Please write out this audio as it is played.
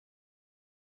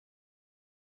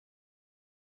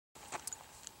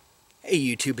Hey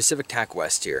YouTube, Pacific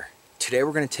TacWest here. Today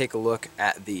we're going to take a look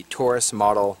at the Taurus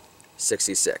Model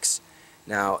 66.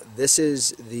 Now this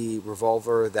is the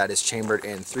revolver that is chambered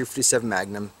in .357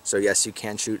 Magnum, so yes, you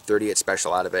can shoot .38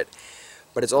 Special out of it,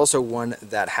 but it's also one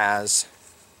that has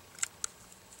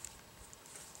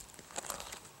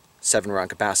 7-round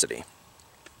capacity.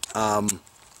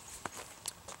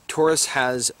 Taurus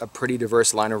has a pretty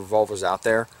diverse line of revolvers out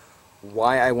there.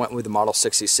 Why I went with the Model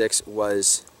 66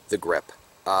 was the grip.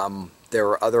 There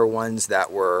were other ones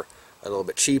that were a little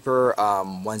bit cheaper,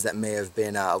 ones that may have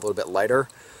been a little bit lighter.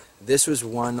 This was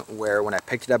one where when I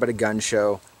picked it up at a gun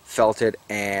show, felt it,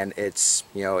 and it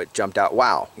jumped out,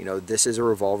 wow, this is a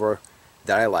revolver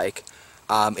that I like.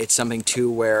 It's something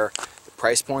too where the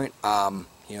price point,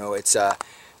 it's a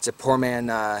poor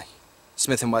man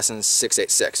Smith Wesson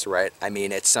 686, right? I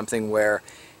mean, it's something where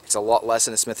it's a lot less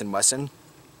than a Smith Wesson.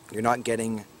 You're not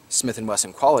getting Smith &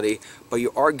 Wesson quality, but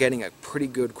you are getting a pretty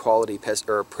good quality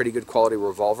pistol, or a pretty good quality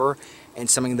revolver, and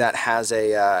something that has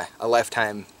a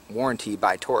lifetime warranty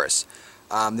by Taurus.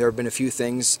 There have been a few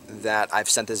things that I've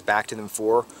sent this back to them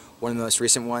for. One of the most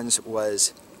recent ones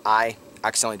was I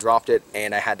accidentally dropped it,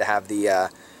 and I had to have the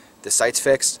sights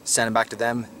fixed, send it back to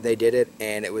them. They did it,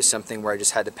 and it was something where I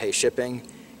just had to pay shipping.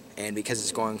 And because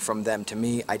it's going from them to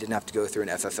me, I didn't have to go through an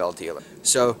FFL dealer.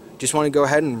 So just want to go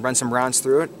ahead and run some rounds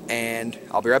through it, and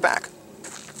I'll be right back.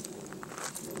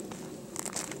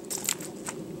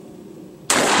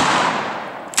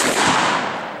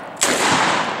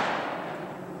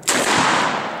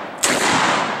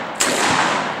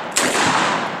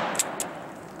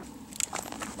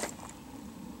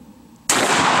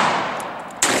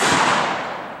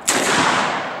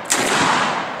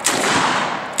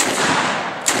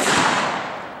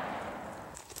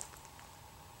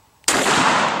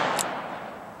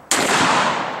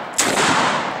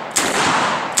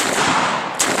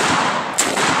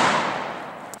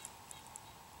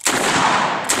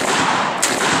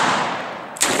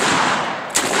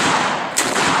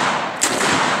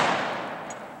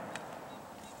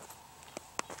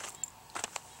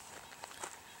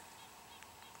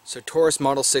 So Taurus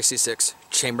Model 66,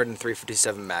 chambered in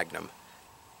 .357 Magnum.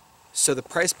 So the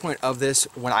price point of this,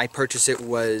 when I purchased it,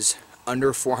 was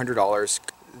under $400.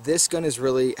 This gun has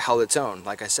really held its own.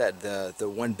 Like I said, the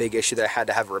one big issue that I had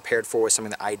to have it repaired for was something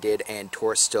that I did, and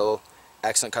Taurus, still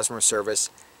excellent customer service,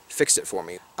 fixed it for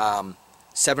me.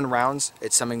 7 rounds,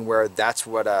 it's something where that's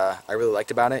what I really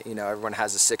liked about it. Everyone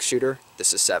has a 6-shooter,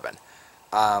 this is 7.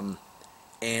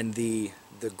 And the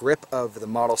grip of the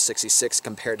Model 66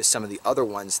 compared to some of the other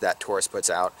ones that Taurus puts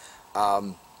out,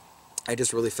 I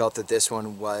just really felt that this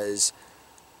one was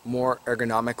more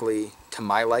ergonomically to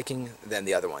my liking than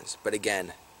the other ones. But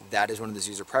again, that is one of those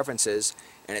user preferences,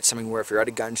 and it's something where if you're at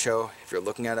a gun show, if you're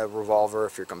looking at a revolver,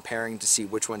 if you're comparing to see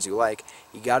which ones you like,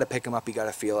 you got to pick them up, you got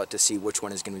to feel it to see which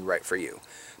one is going to be right for you.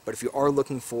 But if you are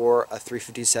looking for a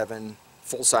 .357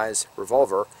 full-size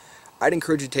revolver, I'd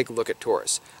encourage you to take a look at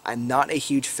Taurus. I'm not a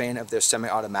huge fan of their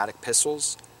semi-automatic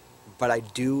pistols, but I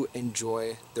do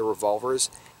enjoy the revolvers.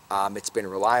 It's been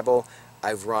reliable.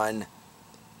 I've run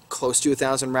close to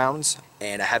 1,000 rounds,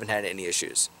 and I haven't had any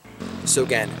issues. So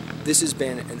again, this has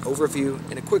been an overview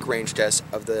and a quick range test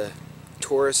of the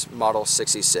Taurus Model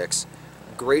 66.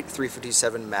 Great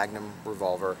 .357 Magnum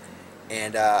revolver,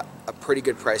 and a pretty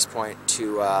good price point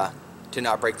to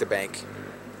not break the bank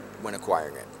when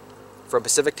acquiring it. From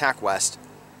Pacific TacWest,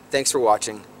 thanks for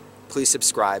watching. Please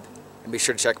subscribe and be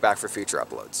sure to check back for future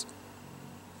uploads.